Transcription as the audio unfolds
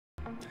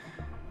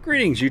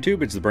Greetings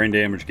YouTube, it's the Brain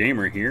Damaged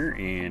Gamer here,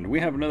 and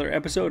we have another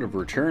episode of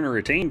Return or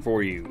Retain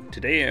for you.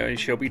 Today I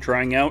shall be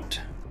trying out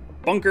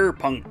Bunker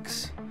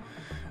Punks.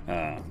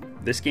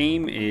 This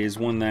game is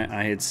one that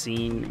I had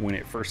seen when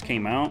it first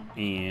came out,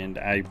 and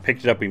I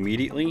picked it up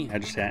immediately. I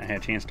just hadn't had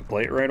a chance to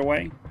play it right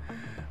away.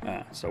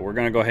 So we're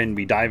going to go ahead and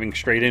be diving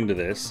straight into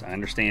this. I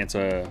understand it's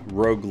a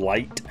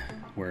roguelite,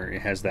 where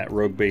it has that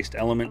rogue-based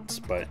elements,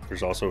 but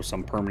there's also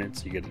some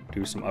permanents. You get to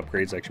do some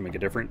upgrades that actually make a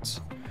difference.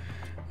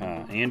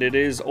 And it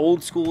is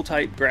old school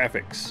type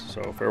graphics,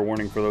 so fair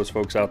warning for those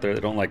folks out there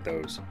that don't like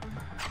those.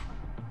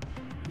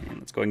 And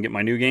let's go ahead and get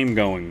my new game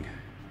going.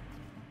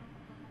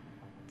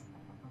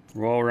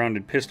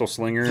 Well-rounded pistol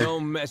slinger.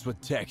 Don't mess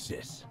with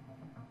Texas.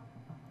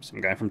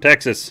 Some guy from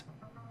Texas.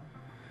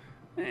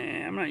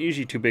 I'm not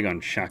usually too big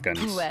on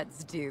shotguns.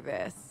 Let's do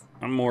this.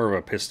 I'm more of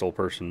a pistol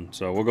person,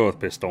 so we'll go with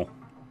pistol.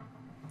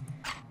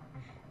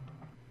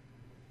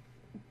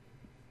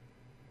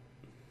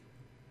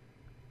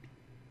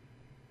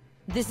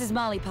 This is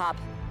Molly Pop.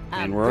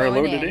 And we're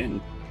loaded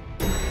in.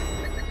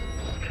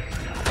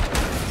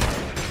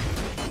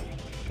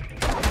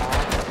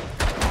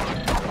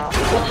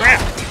 Oh crap!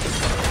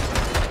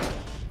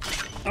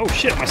 Oh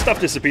shit, my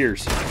stuff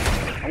disappears.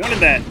 I wanted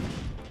that.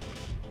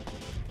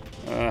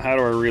 How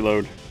do I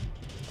reload?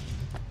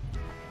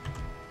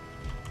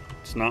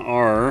 It's not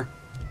R.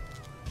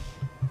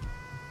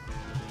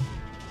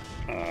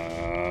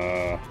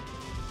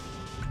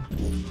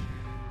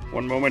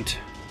 One moment.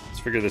 Let's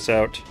figure this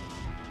out.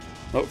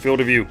 Oh, field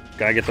of view.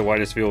 Gotta get the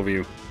widest field of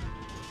view.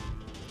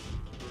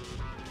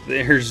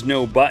 There's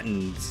no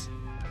buttons.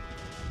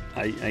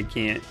 I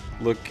can't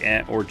look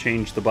at or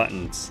change the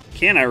buttons.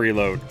 Can I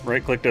reload?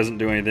 Right click doesn't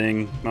do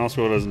anything. Mouse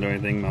wheel doesn't do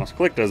anything. Mouse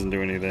click doesn't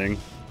do anything.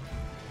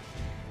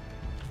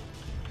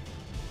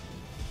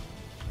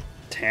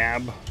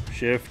 Tab,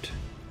 shift.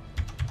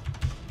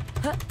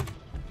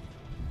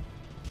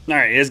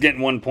 Alright, it is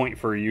getting 1 point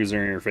for user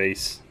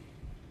interface.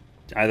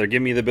 Either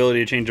give me the ability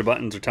to change the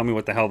buttons or tell me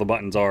what the hell the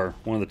buttons are.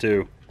 One of the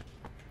two.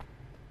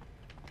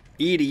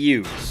 E to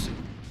use.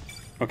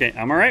 Okay,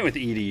 I'm alright with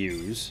E to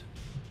use.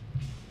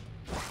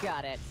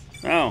 Got it.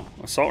 Oh,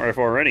 assault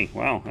rifle already.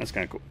 Wow, that's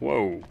kind of cool.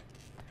 Whoa.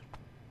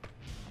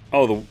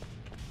 Oh, the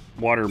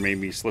water may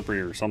be slippery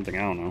or something.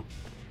 I don't know.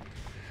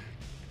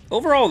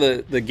 Overall,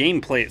 the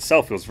gameplay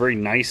itself feels very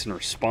nice and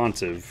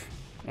responsive.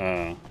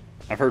 I've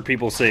heard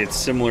people say it's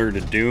similar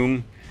to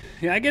Doom.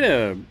 Yeah, I get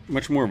a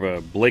much more of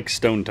a Blake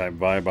Stone type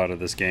vibe out of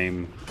this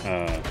game.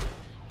 I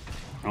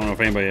don't know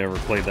if anybody ever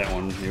played that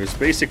one. It was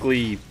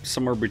basically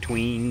somewhere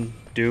between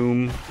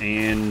Doom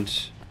and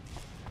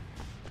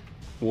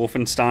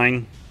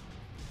Wolfenstein.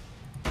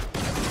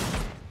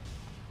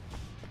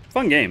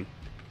 Fun game.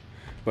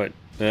 But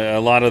a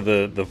lot of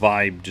the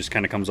vibe just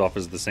kind of comes off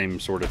as the same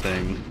sort of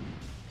thing.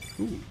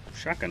 Ooh,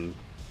 shotgun.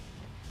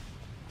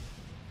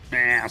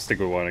 Nah, I'll stick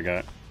with what I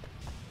got.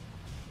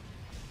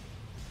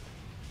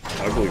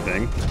 Ugly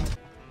thing.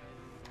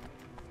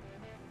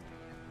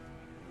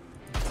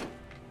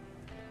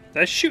 Did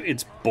that shoot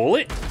its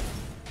bullet?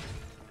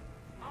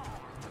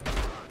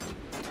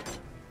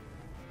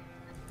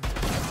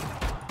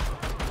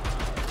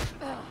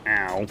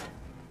 Ow.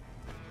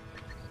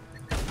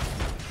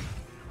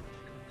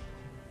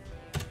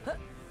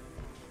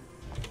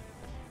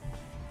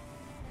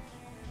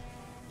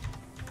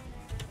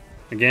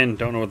 Again,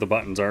 don't know what the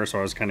buttons are, so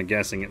I was kind of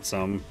guessing at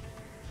some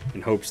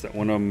in hopes that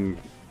one of them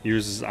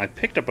uses... I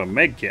picked up a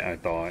med kit, I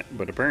thought,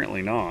 but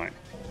apparently not.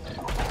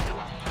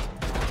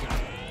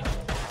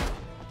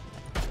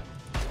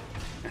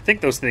 I think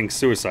those things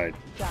suicide.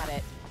 Got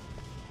it.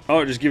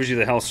 Oh, it just gives you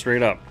the health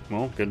straight up.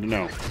 Well, good to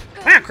know.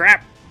 Ah,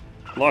 crap!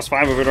 Lost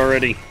 5 of it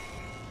already.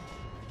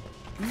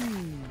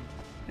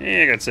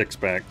 Yeah, I got 6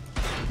 back.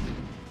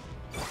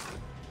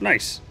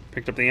 Nice.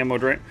 Picked up the ammo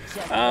right.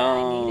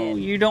 Oh,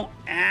 you don't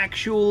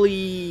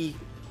actually...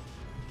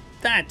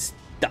 That's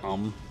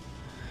dumb.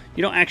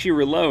 You don't actually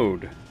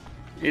reload.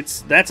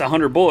 That's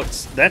 100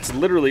 bullets. That's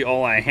literally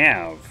all I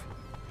have.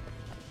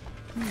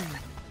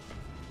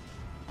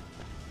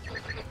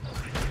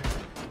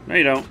 No,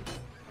 you don't.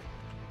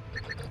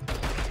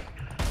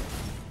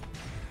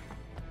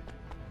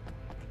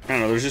 I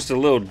don't know, there's just a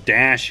little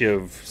dash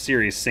of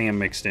Serious Sam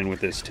mixed in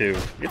with this too.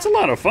 It's a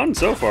lot of fun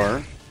so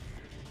far.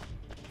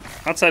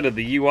 Outside of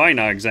the UI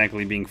not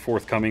exactly being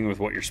forthcoming with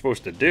what you're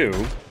supposed to do.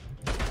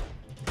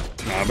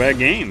 Not a bad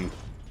game.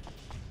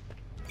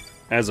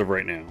 As of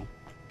right now.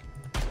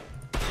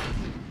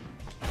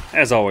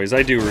 As always,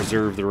 I do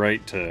reserve the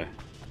right to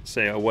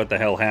say, oh, what the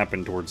hell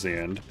happened towards the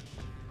end.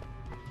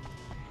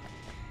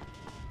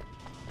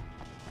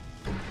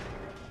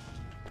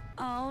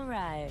 All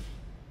right.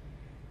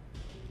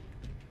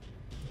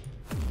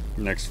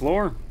 Next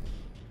floor.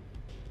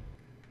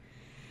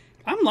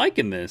 I'm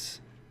liking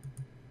this.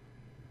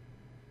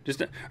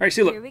 Just all right,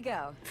 see, look. Here we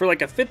go. For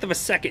like a 1/5 of a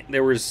second,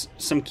 there was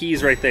some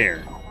keys right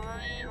there.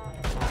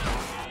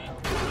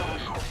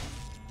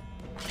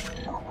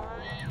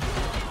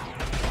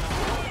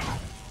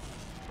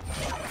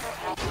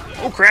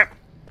 Oh crap!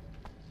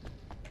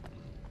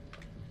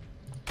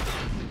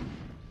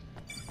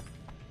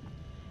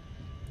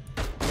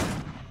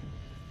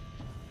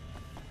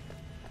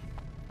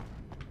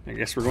 I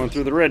guess we're going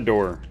through the red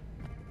door.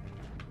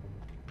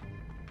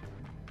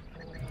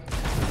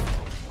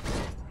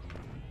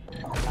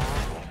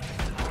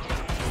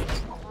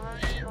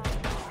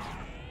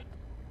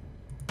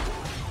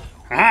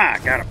 Ah,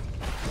 got him.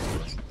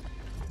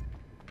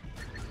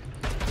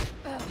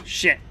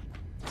 Shit.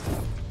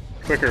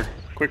 Quicker,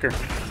 quicker.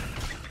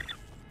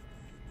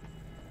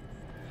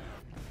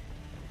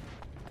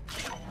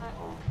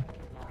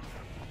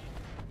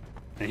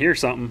 I hear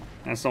something.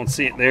 I just don't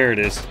see it. There it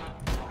is.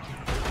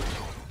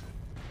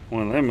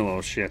 One of them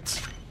little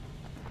shits.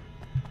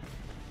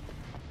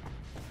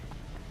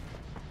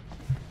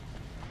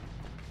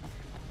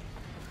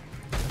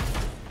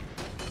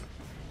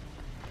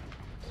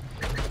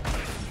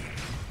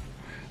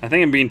 I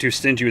think I'm being too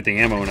stingy with the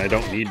ammo, and I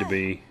don't need to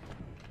be.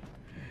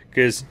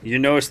 Because you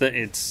notice that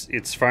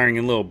it's firing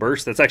in little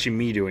bursts. That's actually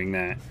me doing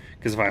that.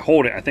 Because if I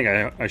hold it, I think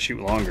I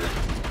shoot longer.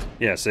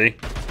 Yeah, see?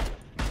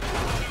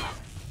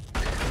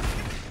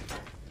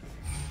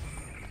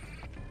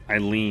 I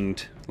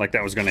leaned like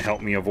that was going to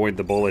help me avoid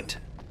the bullet.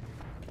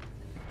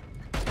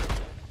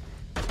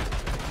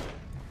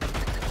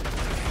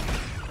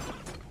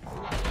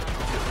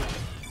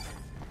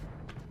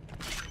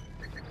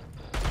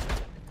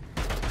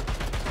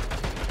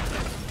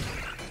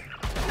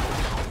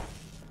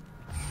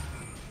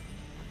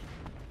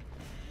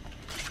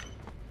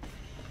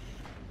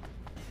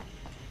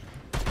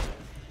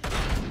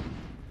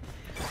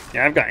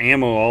 Yeah, I've got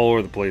ammo all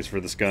over the place for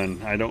this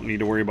gun. I don't need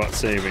to worry about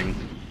saving.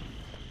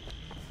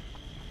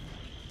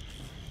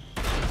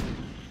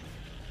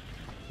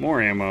 More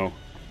ammo.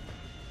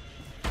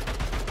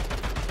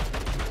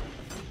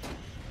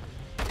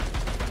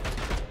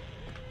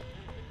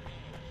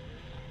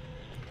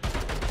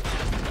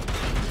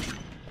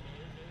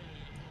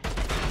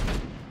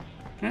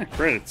 Ah,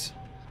 credits.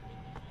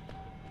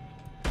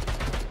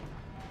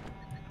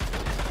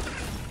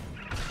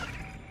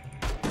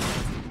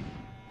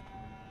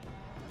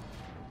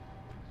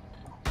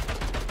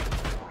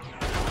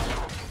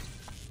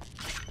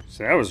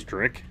 So that was a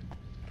trick.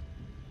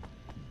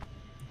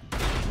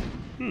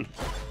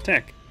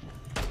 Tech.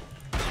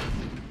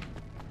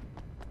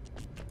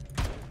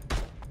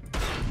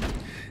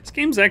 This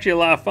game's actually a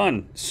lot of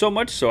fun. So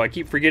much so I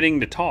keep forgetting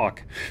to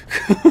talk.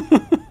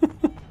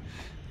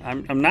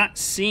 I'm not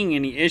seeing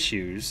any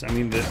issues. I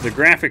mean, the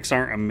graphics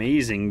aren't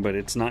amazing, but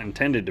it's not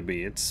intended to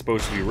be. It's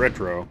supposed to be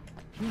retro.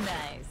 Nice.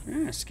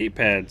 Yeah, escape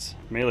pads.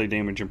 Melee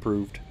damage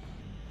improved.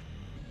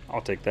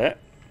 I'll take that.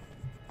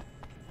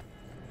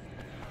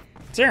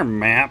 Is there a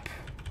map?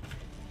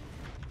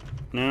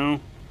 No?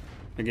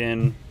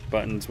 Again,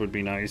 buttons would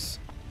be nice.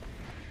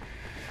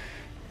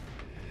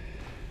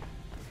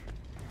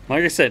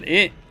 Like I said,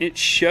 it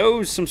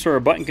shows some sort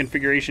of button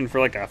configuration for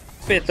like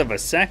 1/5 of a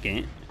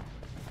second.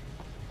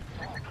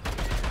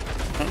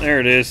 Oh, there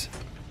it is.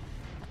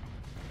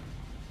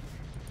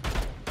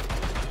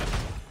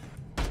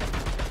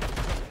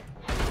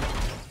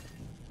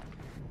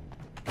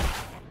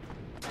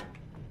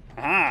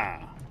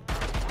 Ah.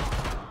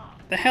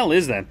 The hell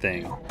is that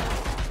thing?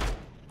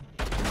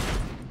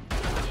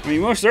 I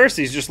mean, most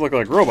Earthies just look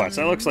like robots.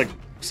 That looks like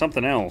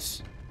something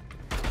else.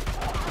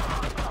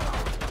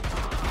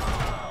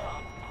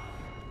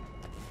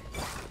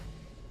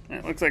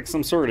 That looks like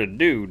some sort of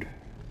dude.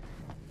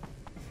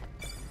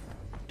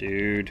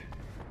 Dude.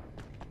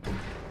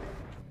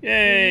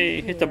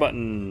 Yay! Hit the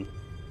button.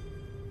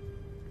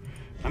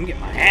 I'm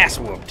getting my ass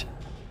whooped.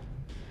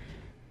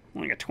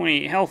 Only got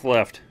 28 health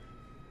left.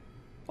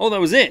 Oh, that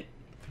was it.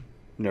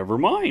 Never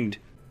mind.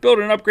 Build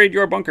and upgrade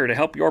your bunker to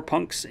help your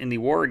punks in the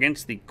war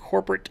against the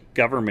corporate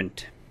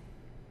government.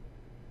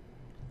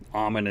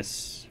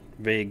 Ominous,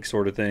 vague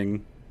sort of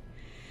thing.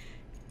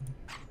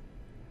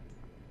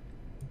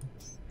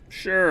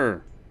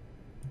 Sure.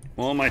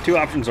 Well, my two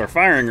options are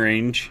firing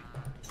range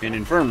and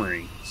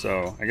infirmary,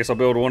 so I guess I'll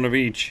build one of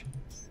each.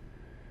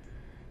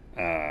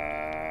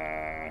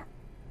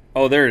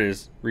 Oh, there it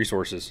is.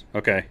 Resources.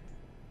 Okay.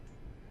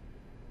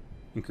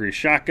 Increase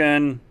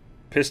shotgun,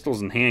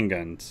 pistols, and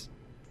handguns.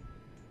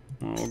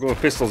 Well, we'll go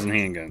with pistols and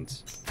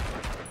handguns.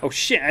 Oh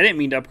shit, I didn't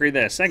mean to upgrade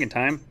that a second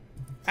time.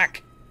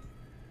 Fuck.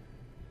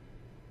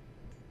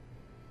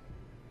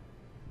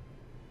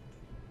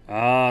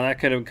 Ah, that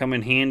could have come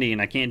in handy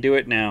and I can't do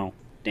it now.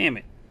 Damn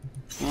it.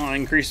 Well, I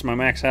increased my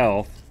max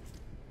health.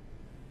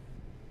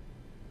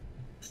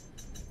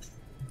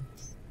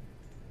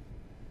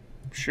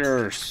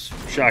 Sure,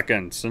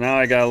 shotgun. So now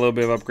I got a little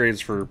bit of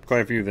upgrades for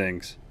quite a few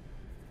things.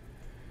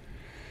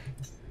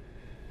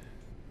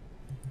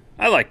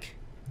 I like.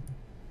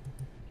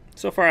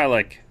 So far I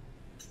like.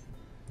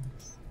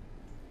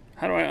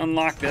 How do I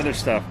unlock the other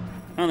stuff?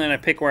 Oh, and then I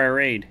pick where I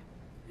raid.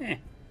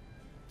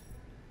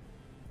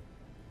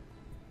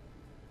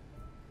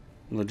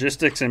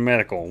 Logistics and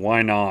medical.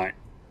 Why not?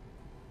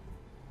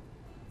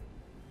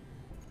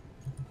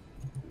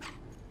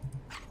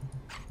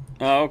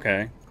 Oh,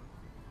 okay.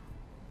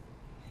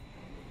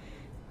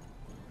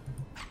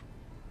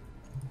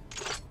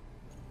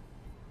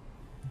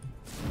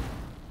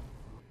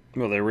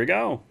 Well, there we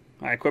go.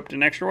 I equipped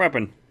an extra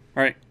weapon.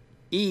 Alright.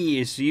 E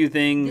is to view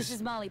things. This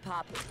is Molly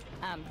Pop.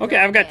 Okay,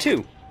 I've got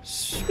 2.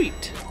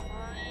 Sweet.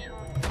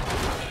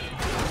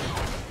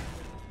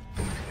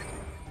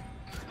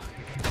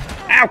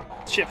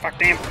 Ow! Shit, fuck,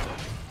 damn.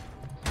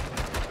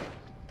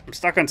 I'm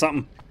stuck on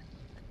something.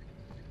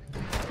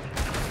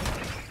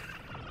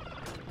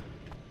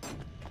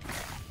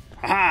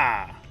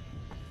 Aha!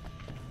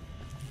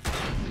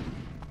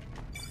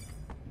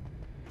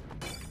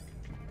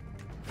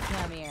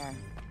 Come here.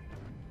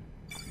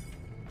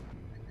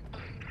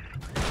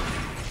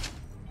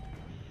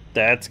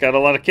 That's got a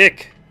lot of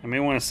kick. I may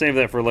want to save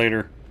that for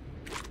later.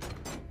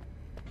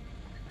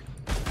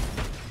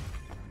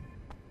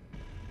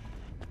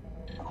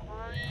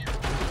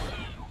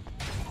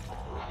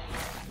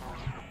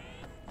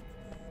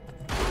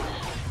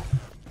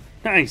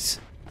 Nice.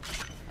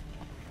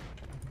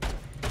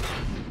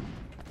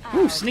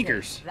 Ooh,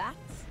 sneakers. That?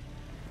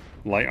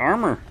 Light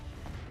armor.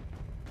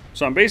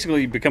 So I'm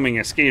basically becoming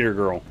a skater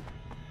girl.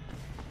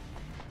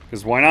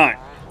 Because why not?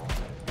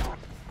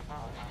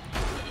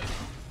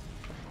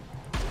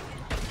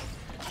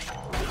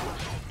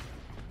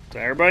 So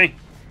everybody?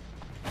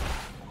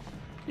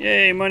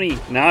 Yay, money.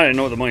 Now I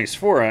know what the money's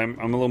for. I'm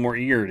a little more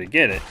eager to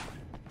get it.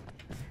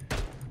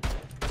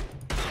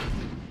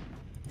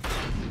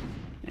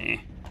 Eh.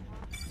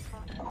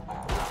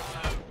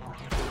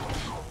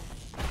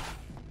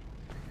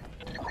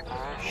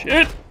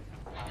 Shit!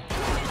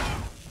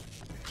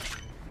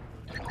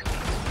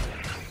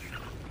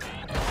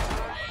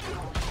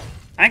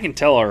 I can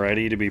tell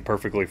already, to be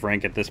perfectly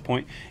frank at this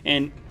point.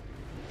 And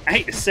I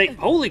hate to say,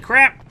 holy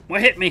crap,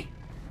 what hit me?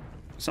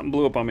 Something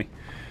blew up on me.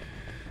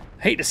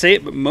 I hate to say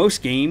it, but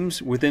most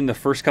games, within the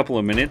first couple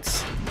of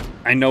minutes,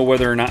 I know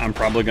whether or not I'm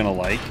probably going to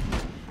like.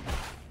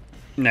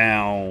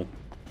 Now,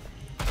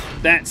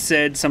 that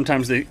said,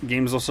 sometimes the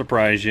games will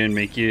surprise you and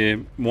make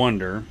you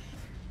wonder.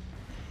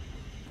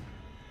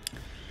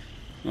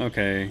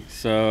 Okay,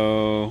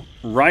 so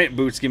riot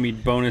boots give me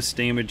bonus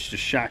damage to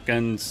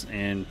shotguns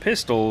and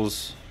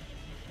pistols.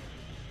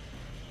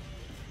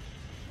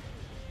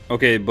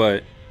 Okay,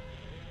 but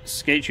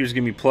skate shoes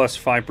give me plus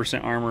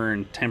 5% armor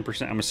and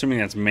 10%. I'm assuming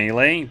that's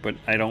melee, but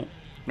I don't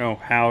know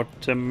how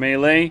to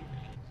melee.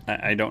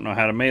 I don't know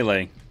how to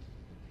melee.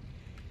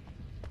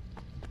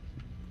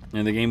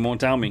 And the game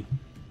won't tell me.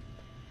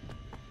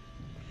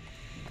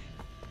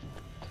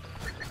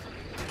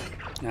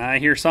 I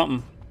hear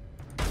something.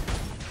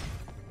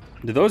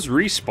 Do those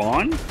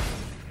respawn?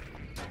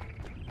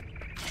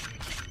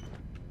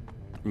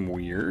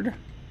 Weird.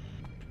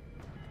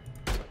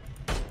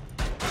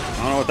 I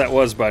don't know what that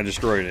was, but I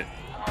destroyed it.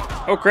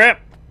 Oh crap!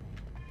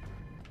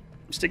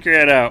 Stick your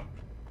head out.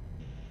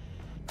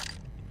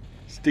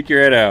 Stick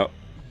your head out.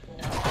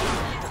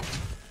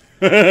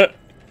 That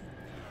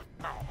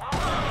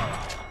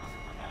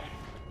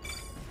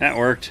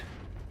worked.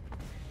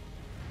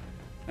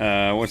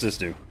 What's this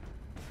do?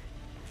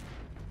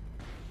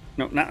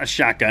 No, not a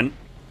shotgun.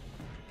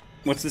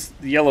 What's this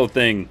yellow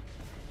thing?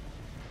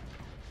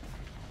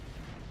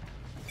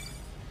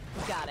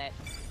 Got it.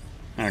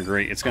 Oh,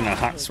 great. It's gonna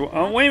hot swap.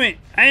 Oh, wait a minute.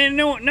 I didn't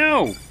know.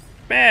 No!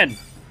 Bad.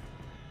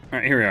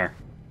 Alright, here we are.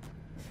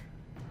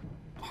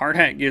 Hard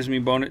hat gives me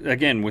bonus,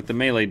 again, with the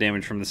melee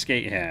damage from the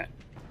skate hat.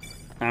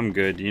 I'm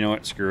good. You know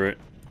what? Screw it.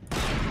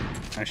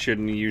 I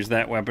shouldn't use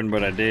that weapon,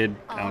 but I did.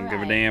 I don't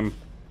give a damn.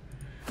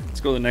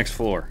 Let's go to the next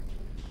floor.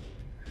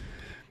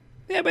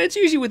 Yeah, but it's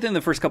usually within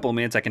the first couple of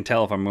minutes I can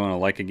tell if I'm going to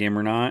like a game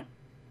or not.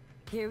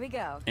 Here we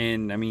go.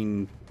 And, I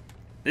mean,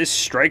 this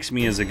strikes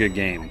me as a good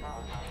game.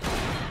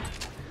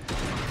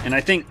 And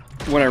I think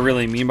what I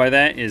really mean by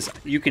that is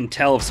you can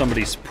tell if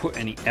somebody's put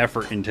any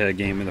effort into a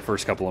game in the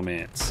first couple of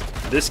minutes.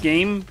 This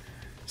game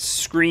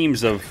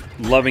screams of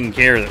loving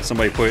care that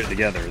somebody put it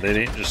together. They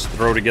didn't just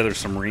throw together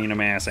some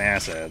random-ass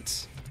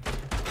assets.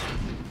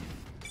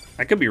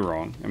 I could be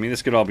wrong. I mean,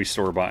 this could all be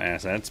store-bought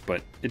assets,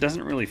 but it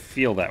doesn't really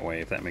feel that way,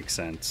 if that makes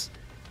sense.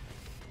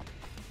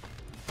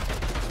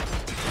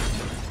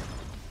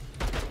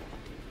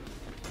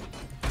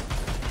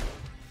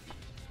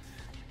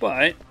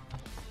 But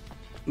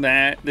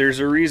there's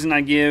a reason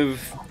I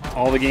give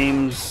all the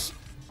games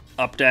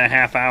up to a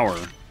half hour,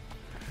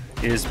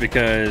 is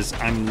because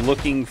I'm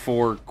looking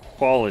for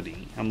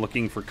quality. I'm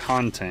looking for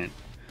content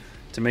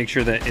to make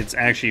sure that it's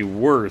actually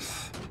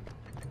worth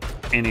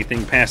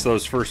anything past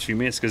those first few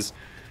minutes. Because,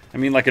 I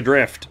mean, like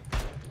Adrift,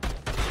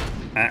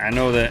 I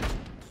know that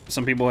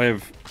some people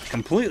have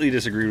completely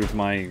disagreed with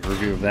my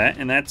review of that,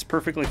 and that's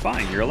perfectly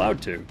fine. You're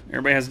allowed to.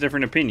 Everybody has a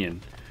different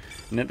opinion.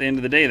 And at the end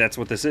of the day, that's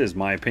what this is,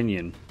 my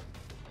opinion.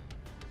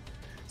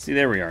 See,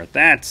 there we are.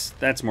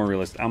 That's more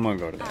realistic. I'm going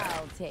to go to that.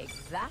 I'll take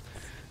that.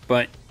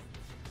 But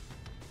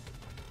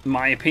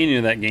my opinion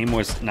of that game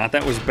was not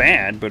that it was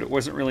bad, but it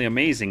wasn't really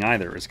amazing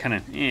either. It was kind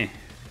of eh.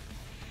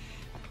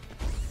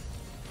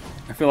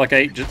 I feel like I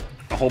ate just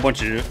a whole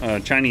bunch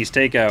of Chinese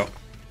takeout.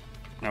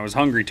 I was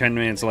hungry 10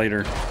 minutes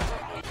later.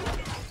 I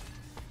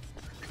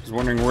was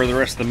wondering where the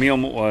rest of the meal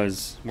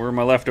was. Where are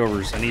my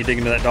leftovers? I need to dig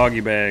into that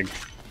doggy bag.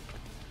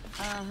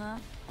 Uh-huh.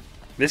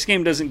 This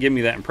game doesn't give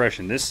me that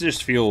impression. This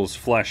just feels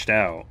fleshed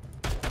out.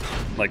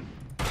 Like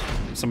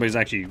somebody's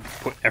actually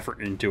put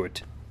effort into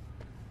it.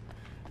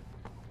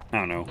 I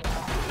don't know.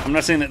 I'm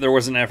not saying that there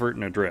wasn't effort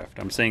in a drift.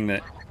 I'm saying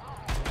that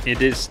it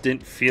just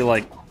didn't feel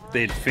like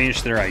they'd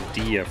finished their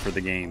idea for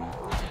the game.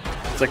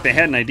 It's like they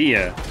had an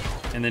idea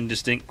and then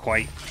just didn't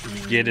quite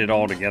get it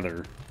all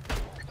together.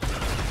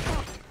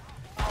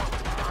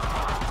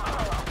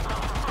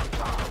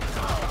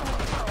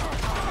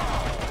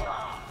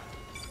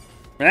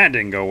 That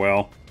didn't go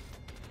well.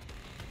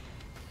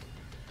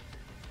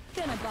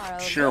 Gonna borrow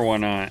Sure, why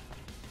not?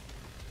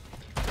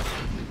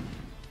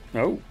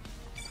 Oh.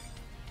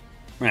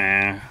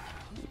 Nah.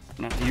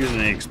 Not using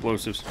any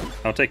explosives.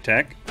 I'll take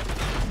tech.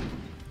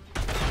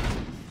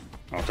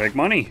 I'll take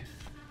money.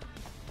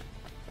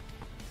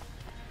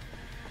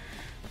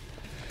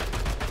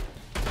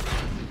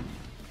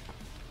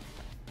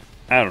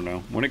 I don't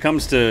know. When it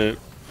comes to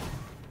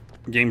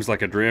games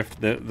like Adrift,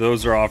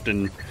 those are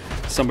often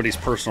somebody's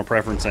personal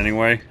preference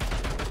anyway.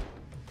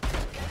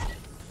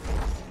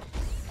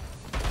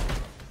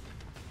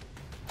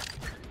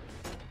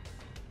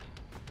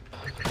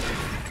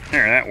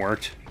 There, that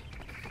worked.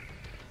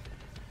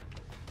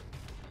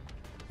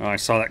 Oh, I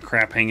saw that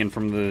crap hanging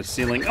from the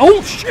ceiling.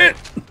 Oh, shit!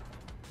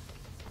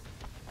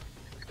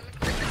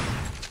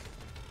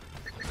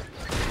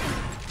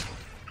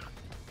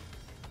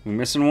 We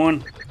missing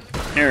one?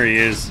 There he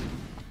is.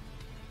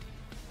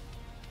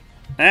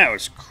 That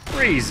was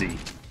crazy.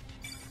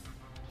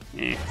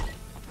 Yeah.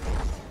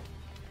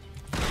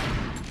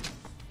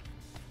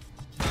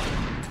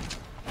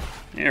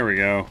 There we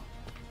go.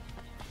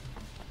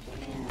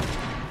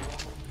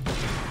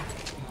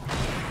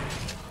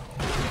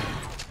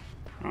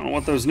 I don't know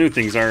what those new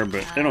things are,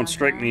 but they don't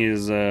strike me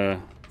as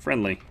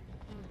friendly.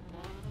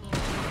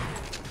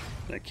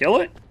 Did I kill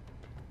it?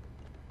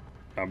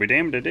 I'll be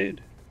damned, I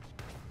did.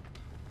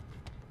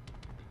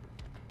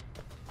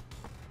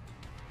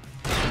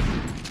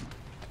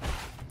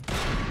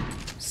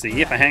 See,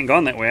 if I hadn't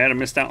gone that way, I'd have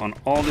missed out on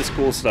all this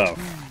cool stuff.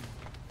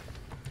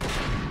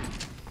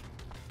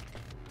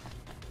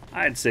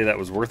 I'd say that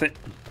was worth it.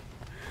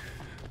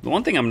 The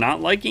one thing I'm not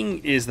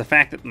liking is the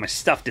fact that my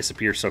stuff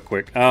disappears so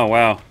quick. Oh,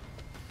 wow.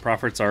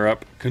 Profits are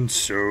up.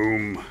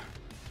 Consume.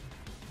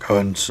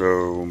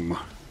 Consume.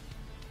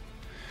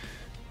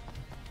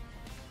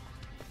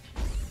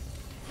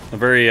 A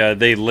very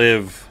they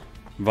live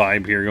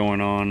vibe here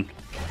going on.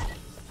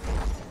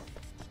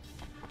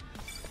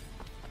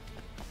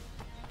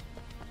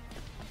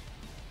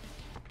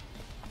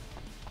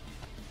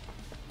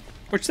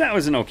 Which, that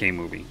was an okay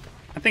movie.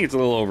 I think it's a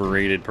little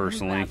overrated,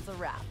 personally. That's a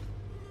wrap.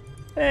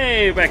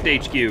 Hey, back to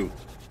HQ.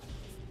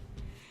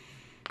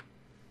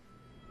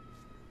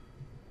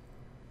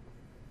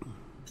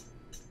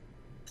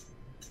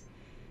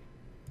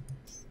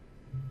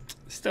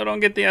 Still don't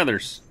get the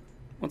others.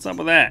 What's up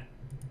with that?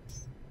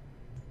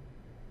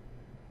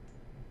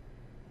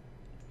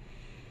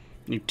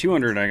 Need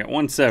 200, I got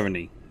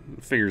 170.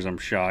 Figures I'm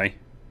shy.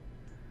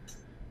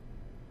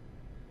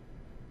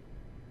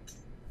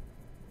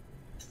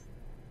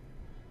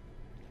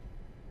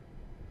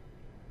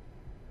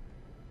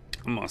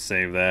 I'm gonna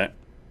save that.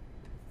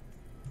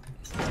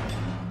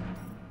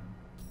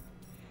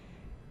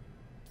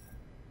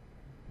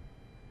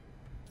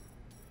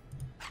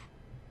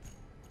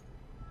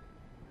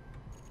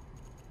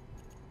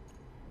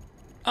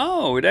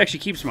 Oh, it actually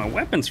keeps my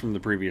weapons from the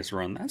previous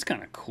run. That's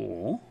kind of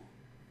cool.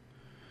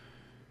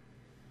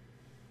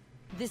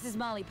 This is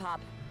Molly Pop.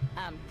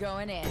 I'm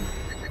going in.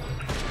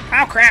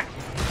 Oh, crap!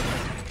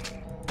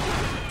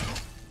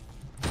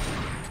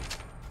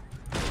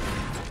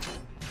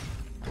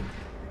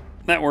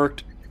 That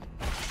worked.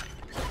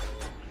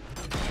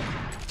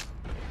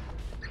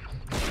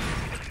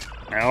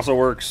 That also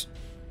works.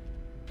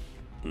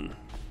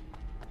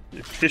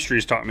 If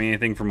history's taught me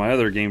anything from my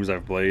other games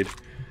I've played,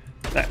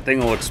 that thing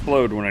will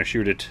explode when I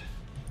shoot it.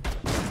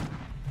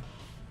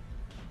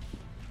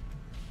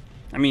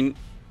 I mean,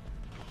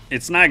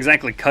 it's not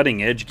exactly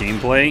cutting-edge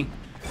gameplay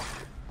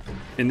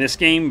in this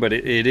game, but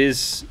it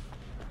is...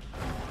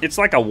 It's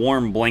like a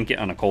warm blanket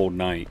on a cold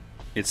night.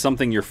 It's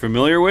something you're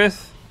familiar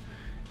with.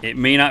 It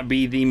may not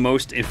be the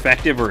most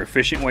effective or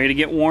efficient way to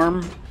get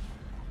warm,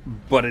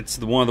 but it's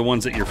one of the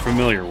ones that you're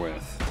familiar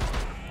with.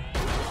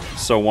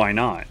 So why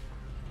not?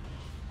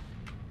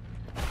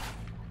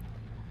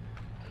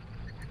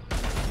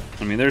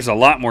 I mean, there's a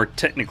lot more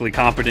technically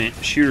competent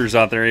shooters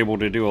out there able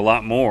to do a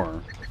lot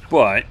more,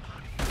 but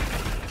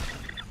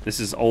this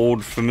is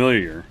old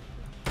familiar.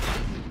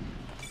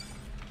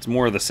 It's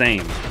more of the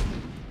same.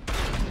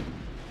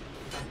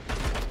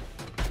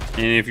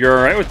 And if you're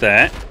alright with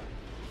that,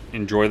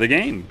 enjoy the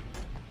game.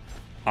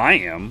 I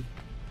am.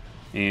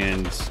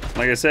 And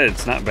like I said,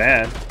 it's not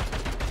bad.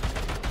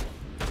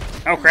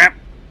 Oh, crap.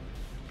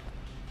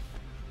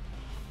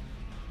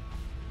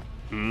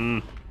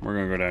 We're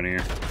gonna go down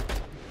here.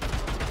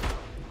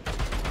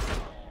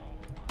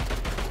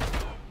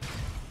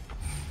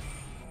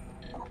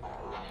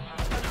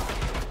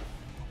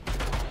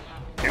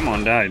 Come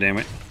on, die, damn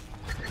it.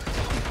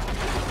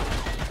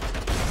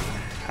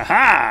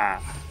 Haha!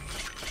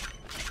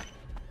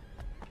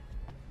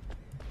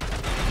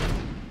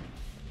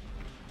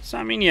 So,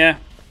 I mean, yeah.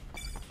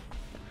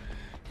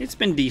 It's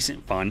been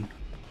decent fun.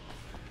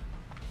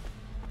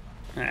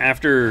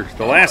 After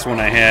the last one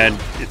I had,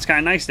 it's kind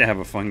of nice to have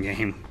a fun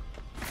game.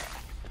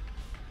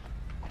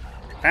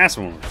 Last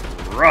one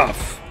was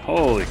rough.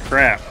 Holy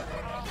crap.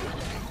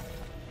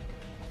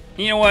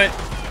 You know what?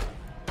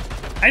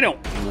 I don't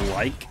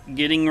like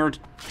getting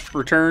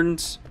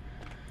returns,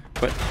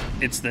 but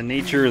it's the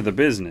nature of the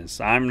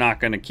business. I'm not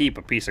going to keep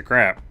a piece of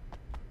crap.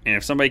 And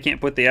if somebody can't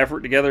put the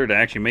effort together to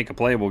actually make a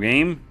playable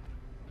game,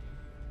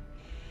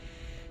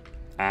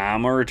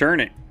 I'm going to return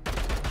it.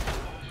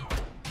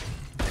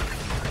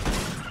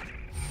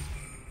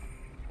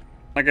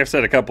 Like I've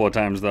said a couple of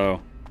times,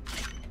 though,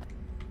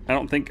 I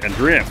don't think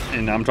Adrift,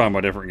 and I'm talking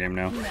about a different game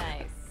now.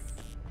 Nice.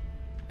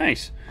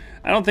 Nice.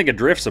 I don't think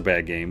Adrift's a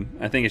bad game.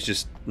 I think it's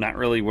just not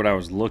really what I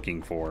was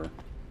looking for.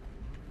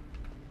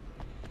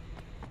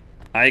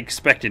 I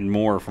expected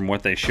more from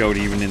what they showed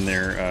even in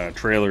their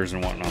trailers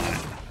and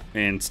whatnot.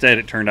 Instead,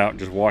 it turned out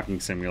just walking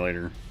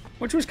simulator,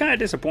 which was kind of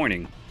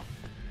disappointing.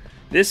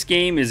 This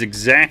game is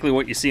exactly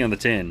what you see on the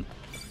tin.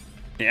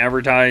 It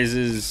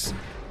advertises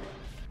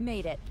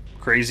Made it.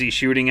 crazy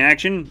shooting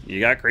action. You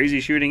got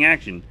crazy shooting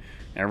action.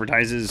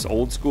 Advertises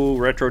old school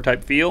retro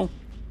type feel.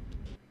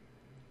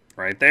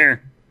 Right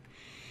there.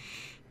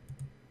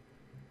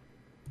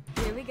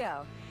 Here we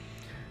go.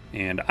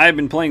 And I've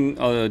been playing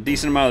a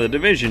decent amount of The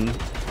Division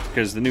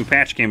because the new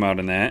patch came out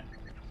in that.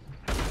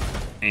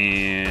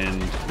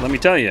 And let me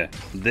tell you,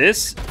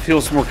 this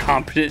feels more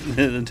competent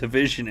than The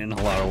Division in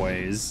a lot of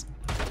ways.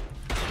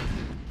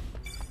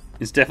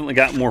 It's definitely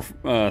got more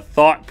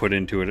thought put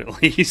into it,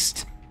 at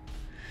least.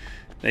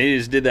 They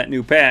just did that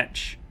new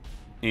patch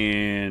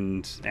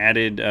and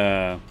added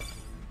the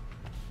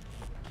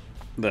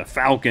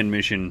Falcon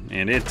mission,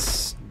 and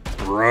it's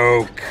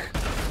broke.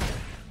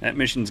 That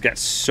mission's got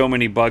so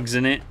many bugs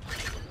in it,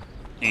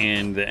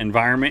 and the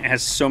environment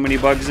has so many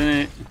bugs in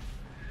it.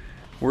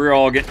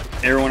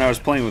 Everyone I was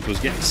playing with was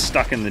getting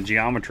stuck in the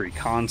geometry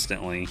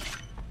constantly.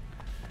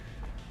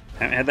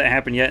 Haven't had that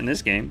happen yet in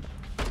this game,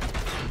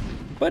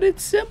 but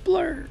it's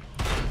simpler.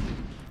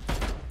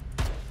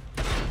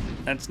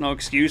 That's no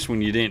excuse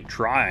when you didn't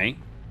try.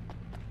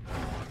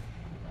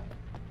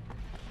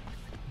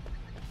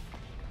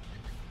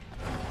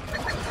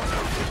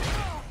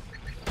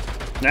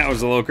 That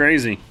was a little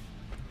crazy.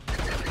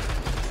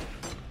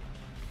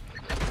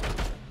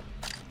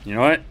 You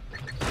know what?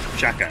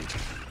 Shotgun.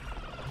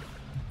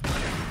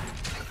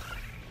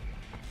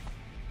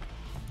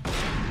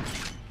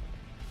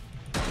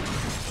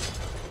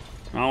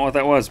 I don't know what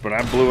that was, but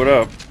I blew it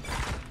up.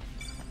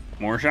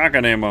 More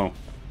shotgun ammo.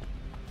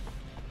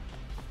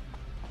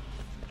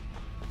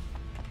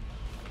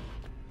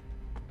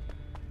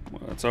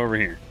 Well, it's over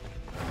here.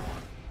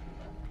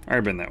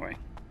 Already been that way.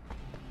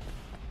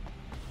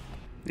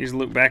 These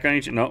loop back on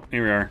each. Nope,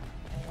 here we are.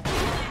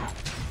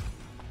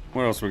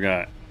 What else we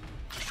got?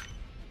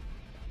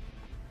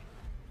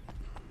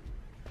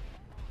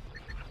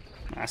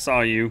 I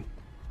saw you.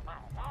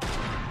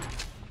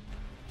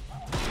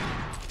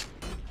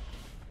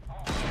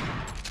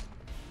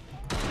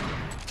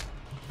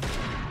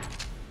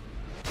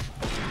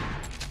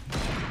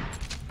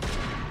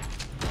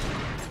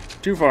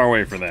 Too far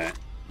away for that.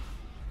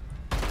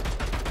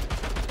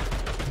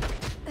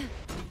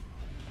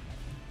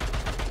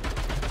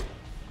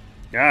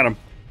 Got him.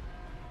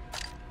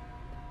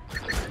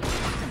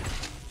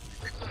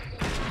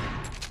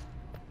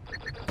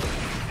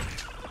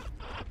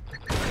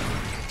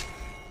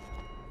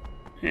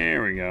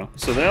 There we go.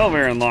 So the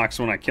elevator unlocks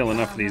when I kill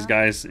enough of these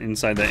guys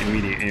inside that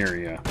immediate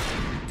area.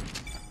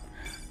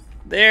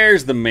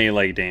 There's the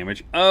melee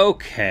damage.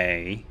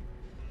 Okay.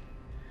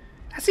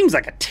 That seems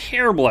like a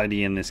terrible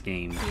idea in this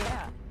game.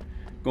 Yeah.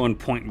 Going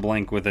point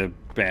blank with a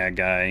bad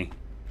guy.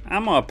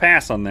 I'm gonna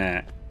pass on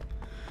that.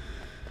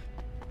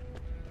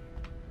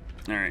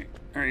 Alright.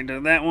 Alright,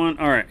 did that one.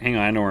 Alright, hang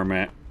on, I know where I'm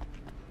at.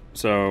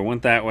 So, I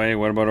went that way.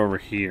 What about over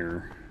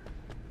here?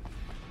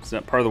 Is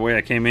that part of the way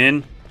I came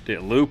in? Did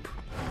it loop?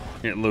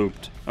 It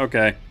looped.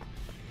 Okay.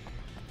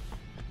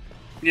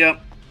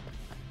 Yep.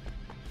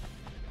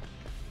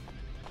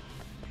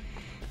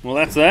 Well,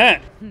 that's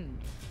that.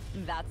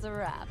 That's a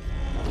wrap.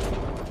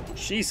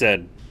 She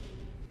said.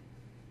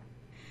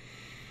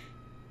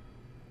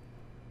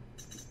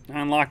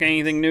 Unlock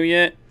anything new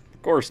yet?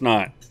 Of course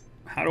not.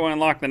 How do I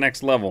unlock the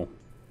next level?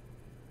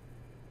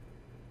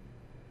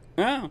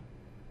 Oh.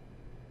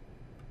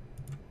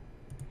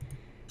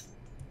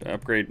 To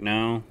upgrade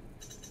now.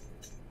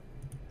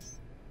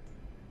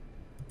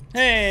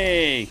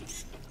 Hey!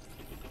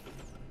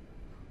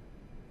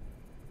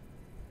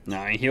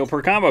 Now I heal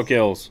per combo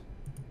kills.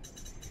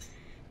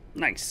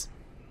 Nice.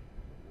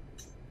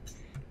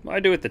 What do I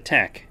do with the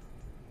tech?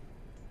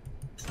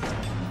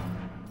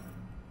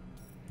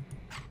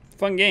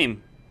 Fun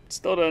game.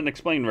 Still doesn't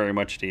explain very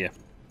much to you.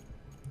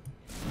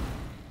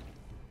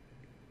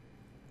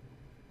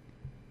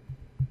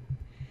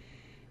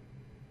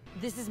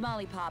 This is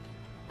Molly Pop.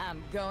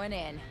 I'm going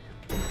in.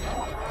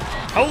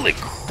 Holy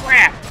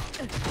crap!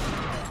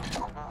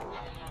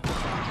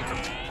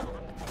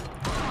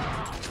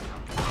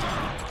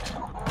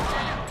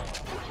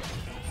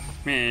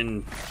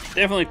 Man,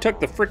 definitely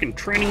took the freaking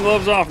training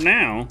gloves off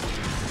now.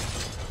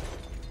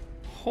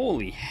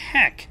 Holy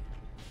heck!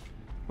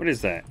 What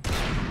is that?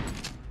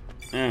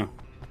 Oh,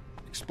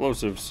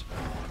 explosives.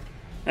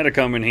 That'll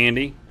come in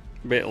handy.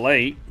 A bit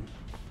late.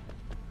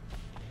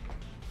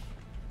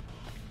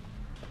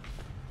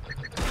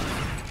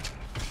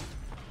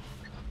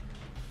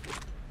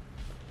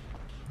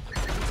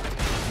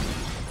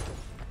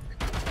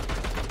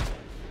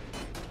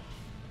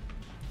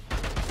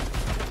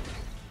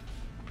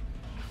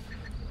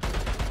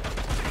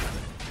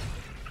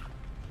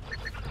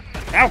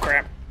 Ow,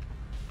 crap!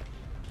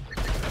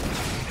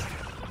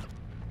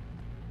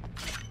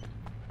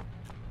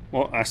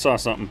 Well, I saw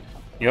something.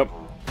 Yep.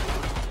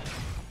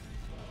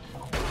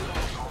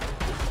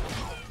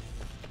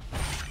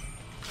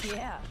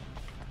 Yeah.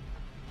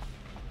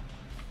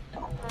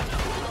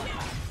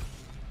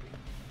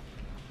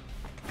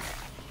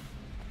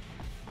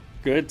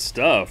 Good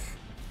stuff.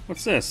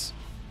 What's this?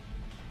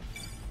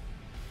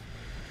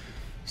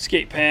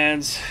 Skate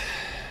pads.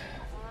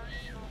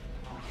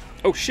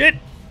 Oh, shit!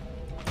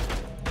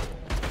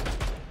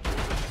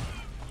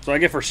 So I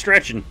get for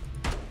stretching.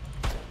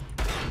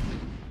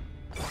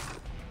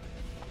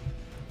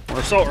 More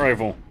assault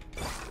rifle.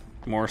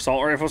 More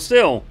assault rifle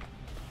still.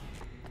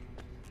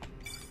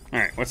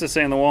 Alright, what's it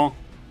say on the wall?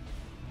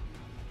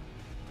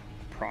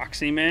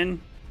 Proxy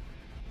men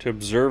to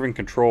observe and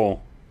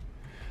control.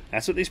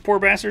 That's what these poor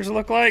bastards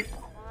look like?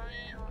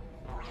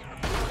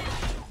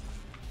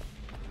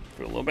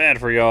 Feel a little bad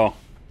for y'all.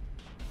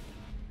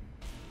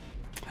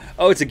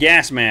 Oh, it's a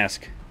gas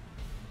mask.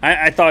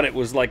 I thought it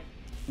was like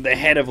the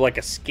head of like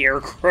a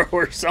scarecrow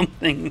or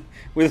something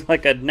with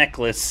like a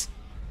necklace.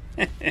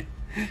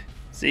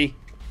 See?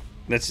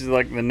 That's just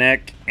like the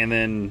neck, and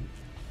then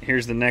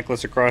here's the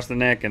necklace across the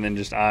neck, and then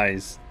just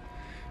eyes.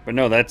 But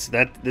no,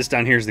 this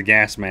down here is the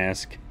gas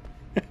mask.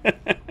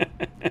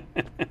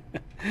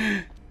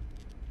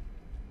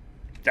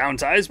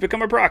 Downsize,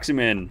 become a proxy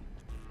man.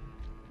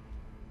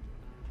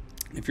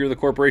 If you're the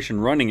corporation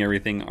running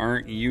everything,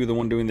 aren't you the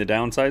one doing the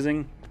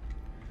downsizing?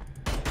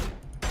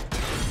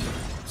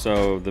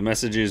 So the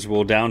messages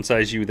will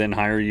downsize you, then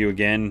hire you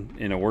again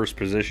in a worse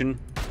position.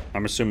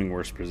 I'm assuming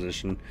worse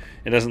position.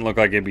 It doesn't look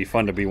like it'd be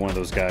fun to be one of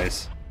those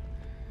guys.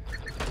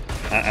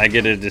 I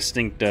get a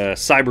distinct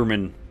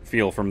Cyberman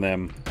feel from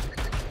them.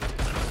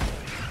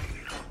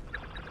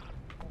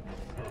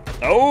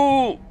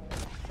 Oh!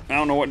 I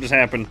don't know what just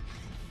happened.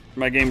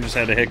 My game just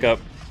had a hiccup.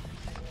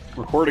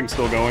 Recording's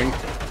still going.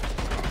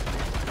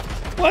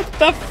 What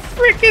the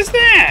frick is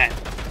that?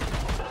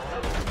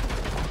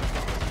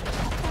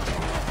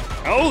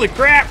 Holy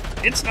crap!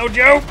 It's no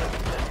joke!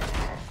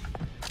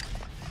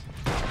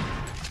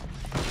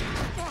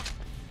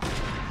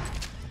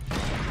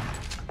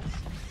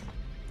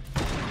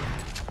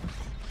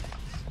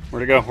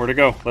 Where'd it go? Where'd it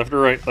go? Left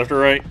or right? Left or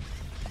right?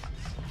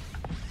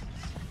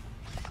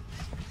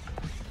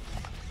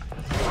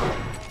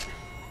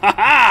 Ha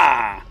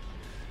ha!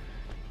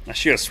 I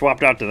should have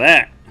swapped out to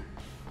that.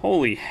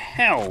 Holy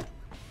hell!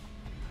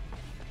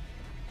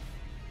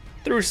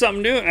 Threw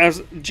something new. I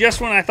was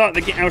just when I thought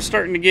I was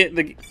starting to get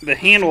the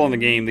handle on the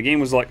game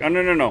was like, oh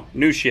no,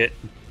 new shit.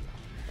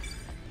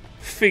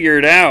 Figure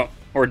it out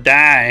or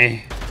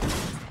die.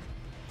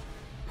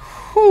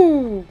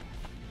 Whew.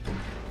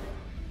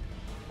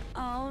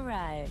 All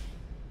right.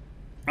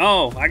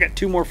 Oh, I got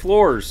 2 more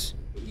floors.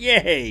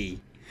 Yay!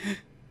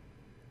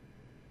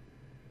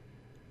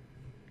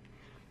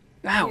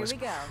 That was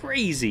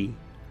crazy.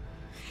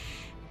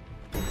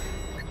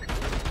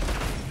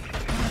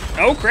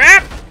 Oh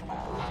crap!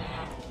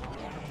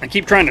 I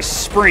keep trying to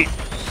sprint.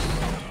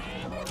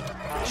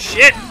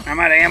 Shit! I'm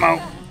out of ammo.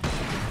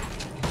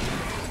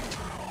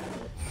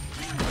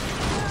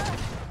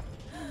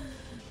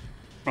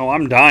 Oh,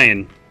 I'm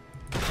dying.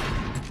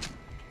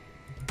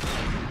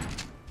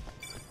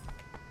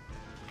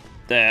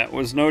 That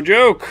was no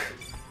joke.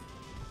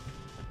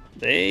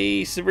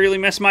 They severely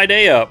messed my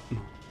day up.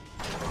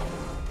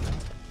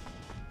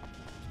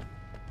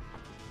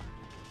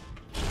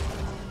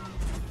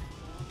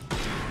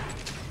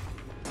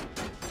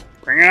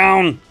 Bring it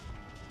on!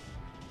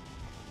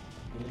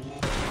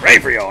 Ready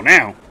for y'all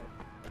now!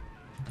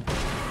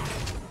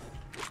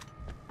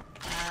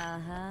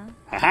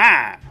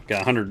 Haha!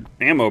 Got 100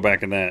 ammo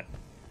back in that.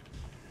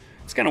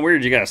 It's kind of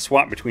weird you gotta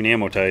swap between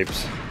ammo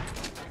types.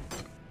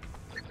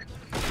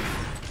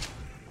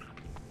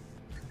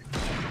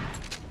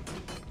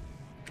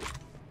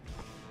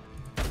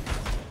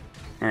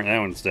 Alright, that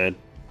one's dead.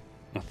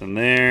 Nothing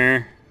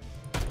there.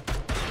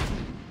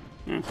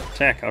 Oh,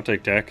 tech, I'll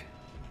take tech.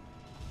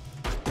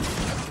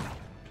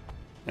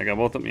 I got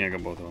both of them? Yeah, I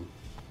got both of them.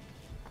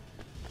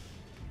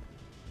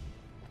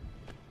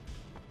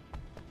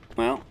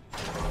 Well,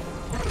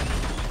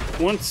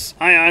 once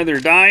I either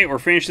die or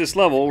finish this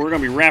level, we're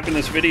going to be wrapping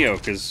this video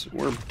because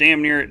we're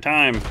damn near at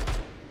time.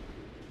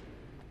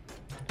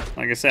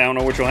 Like I said, I don't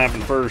know which will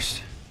happen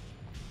first.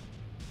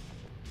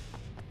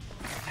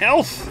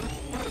 Health!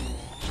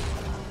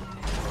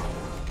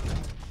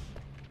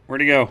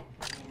 Where'd he go?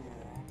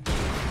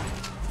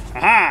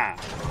 Haha!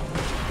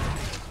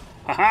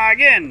 Haha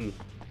again!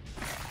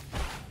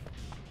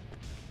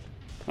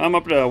 I'm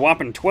up to a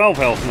whopping 12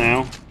 health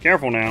now.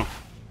 Careful now.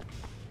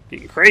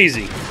 Getting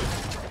crazy.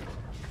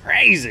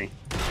 Crazy.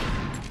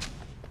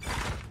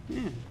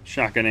 Yeah,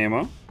 shotgun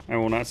ammo. I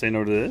will not say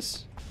no to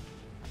this.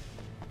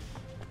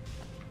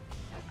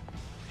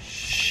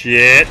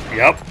 Shit.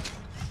 Yep.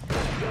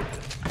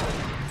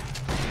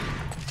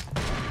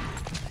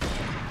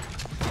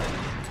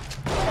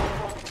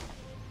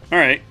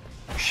 Alright.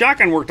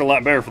 Shotgun worked a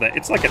lot better for that.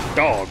 It's like a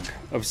dog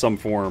of some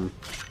form.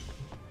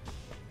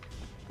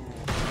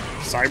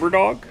 Cyber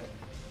dog?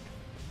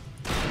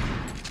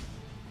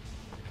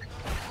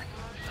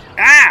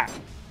 Ah!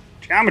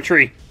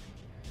 Geometry.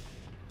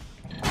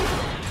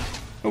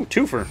 Oh,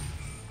 twofer.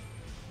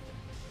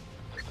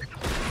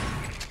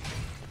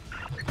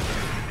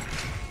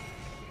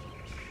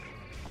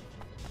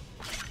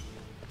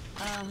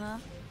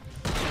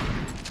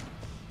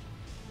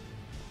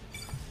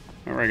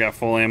 Alright, I got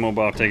full ammo,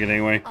 but I'll take it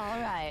anyway.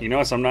 Alright. You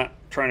notice I'm not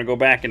trying to go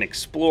back and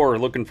explore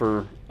looking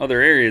for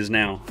other areas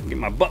now. I get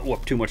my butt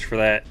whooped too much for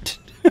that.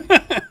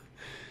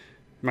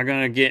 Am I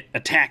gonna get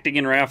attacked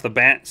again right off the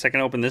bat?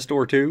 Second, open this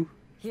door too?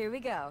 Here we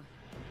go.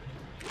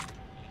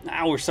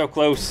 Ah, we're so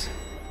close.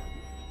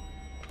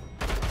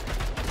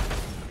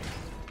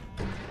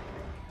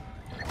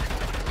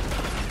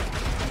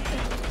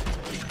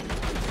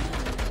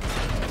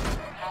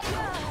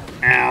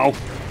 Ow.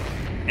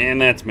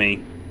 And that's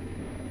me.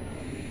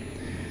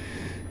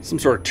 Some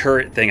sort of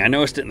turret thing. I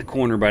noticed it in the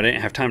corner, but I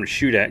didn't have time to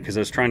shoot at because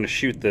I was trying to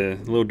shoot the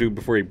little dude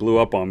before he blew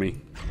up on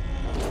me.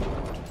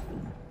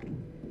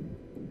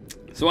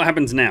 So what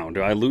happens now?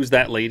 Do I lose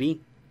that lady?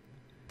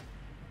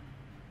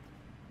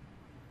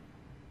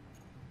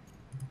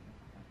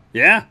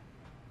 Yeah?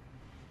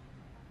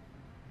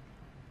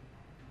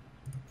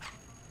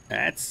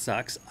 That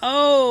sucks.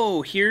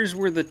 Oh, here's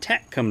where the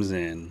tech comes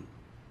in.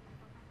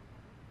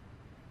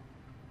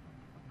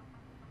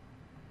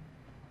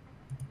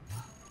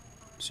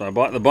 So I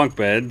bought the bunk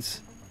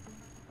beds.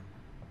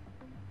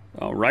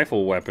 Oh,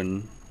 rifle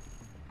weapon.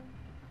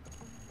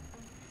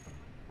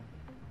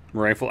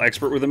 Rifle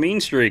expert with a mean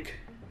streak.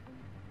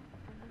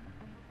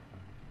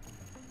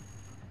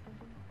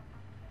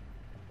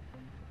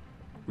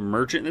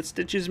 Merchant that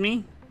stitches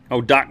me?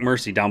 Oh, Doc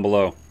Mercy down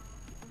below.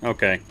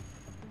 Okay.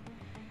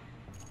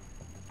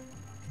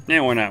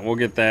 Yeah, why not? We'll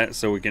get that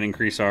so we can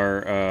increase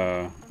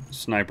our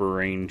sniper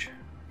range.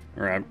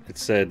 Or it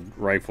said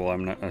rifle,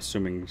 I'm not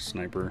assuming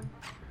sniper.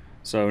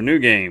 So, new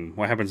game.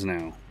 What happens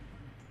now?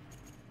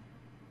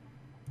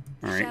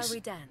 Alright. Shall we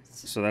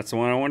dance? So that's the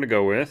one I wanted to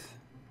go with.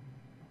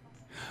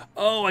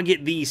 Oh, I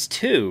get these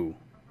too.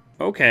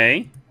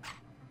 Okay.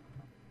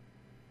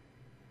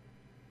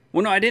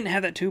 Well, no, I didn't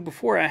have that too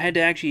before. I had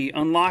to actually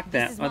unlock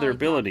that other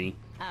ability.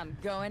 I'm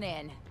going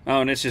in. Oh,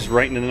 and it's just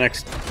right into the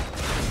next...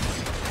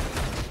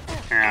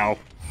 Ow.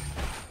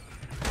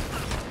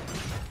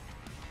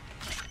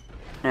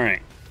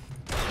 Alright.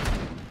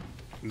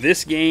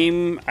 This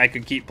game, I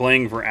could keep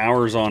playing for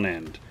hours on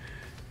end.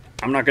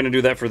 I'm not going to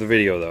do that for the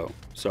video, though.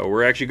 So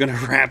we're actually going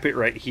to wrap it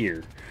right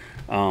here.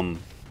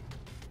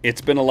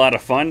 It's been a lot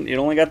of fun. It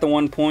only got the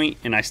 1 point,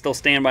 and I still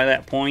stand by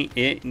that point.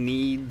 It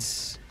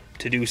needs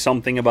to do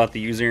something about the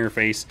user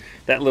interface.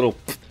 That little,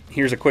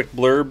 here's a quick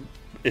blurb,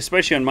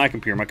 especially on my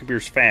computer. My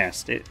computer's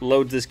fast. It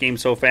loads this game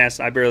so fast,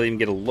 I barely even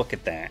get a look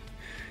at that.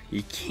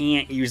 You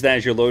can't use that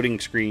as your loading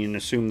screen and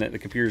assume that the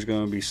computer's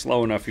going to be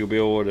slow enough you'll be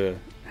able to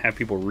have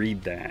people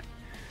read that.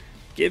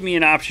 Give me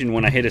an option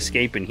when I hit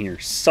escape in here.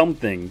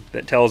 Something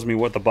that tells me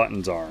what the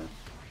buttons are.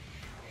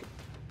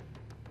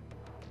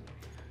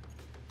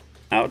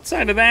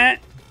 Outside of that,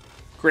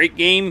 great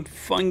game,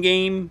 fun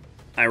game.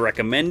 I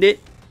recommend it.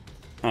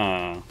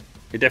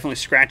 It definitely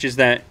scratches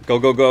that go,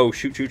 go, go,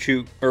 shoot, shoot,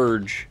 shoot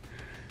urge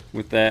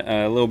with that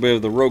little bit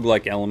of the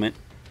roguelike element.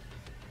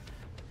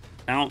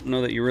 I don't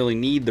know that you really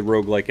need the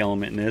roguelike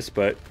element in this,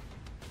 but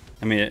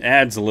I mean, it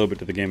adds a little bit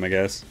to the game, I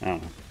guess. I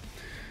don't know.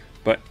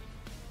 But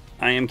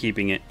I am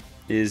keeping it.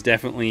 It is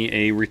definitely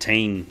a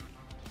retain.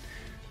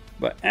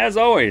 But as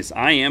always,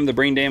 I am the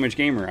Brain Damage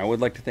Gamer. I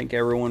would like to thank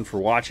everyone for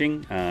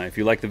watching. If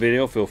you like the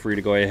video, feel free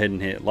to go ahead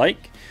and hit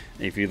like.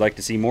 If you'd like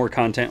to see more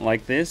content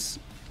like this,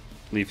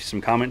 leave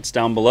some comments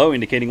down below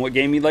indicating what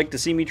game you'd like to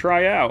see me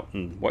try out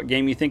and what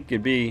game you think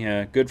could be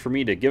good for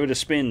me to give it a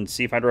spin,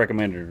 see if I'd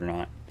recommend it or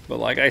not. But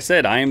like I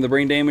said, I am the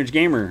Brain Damage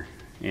Gamer,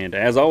 and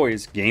as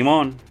always, game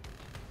on.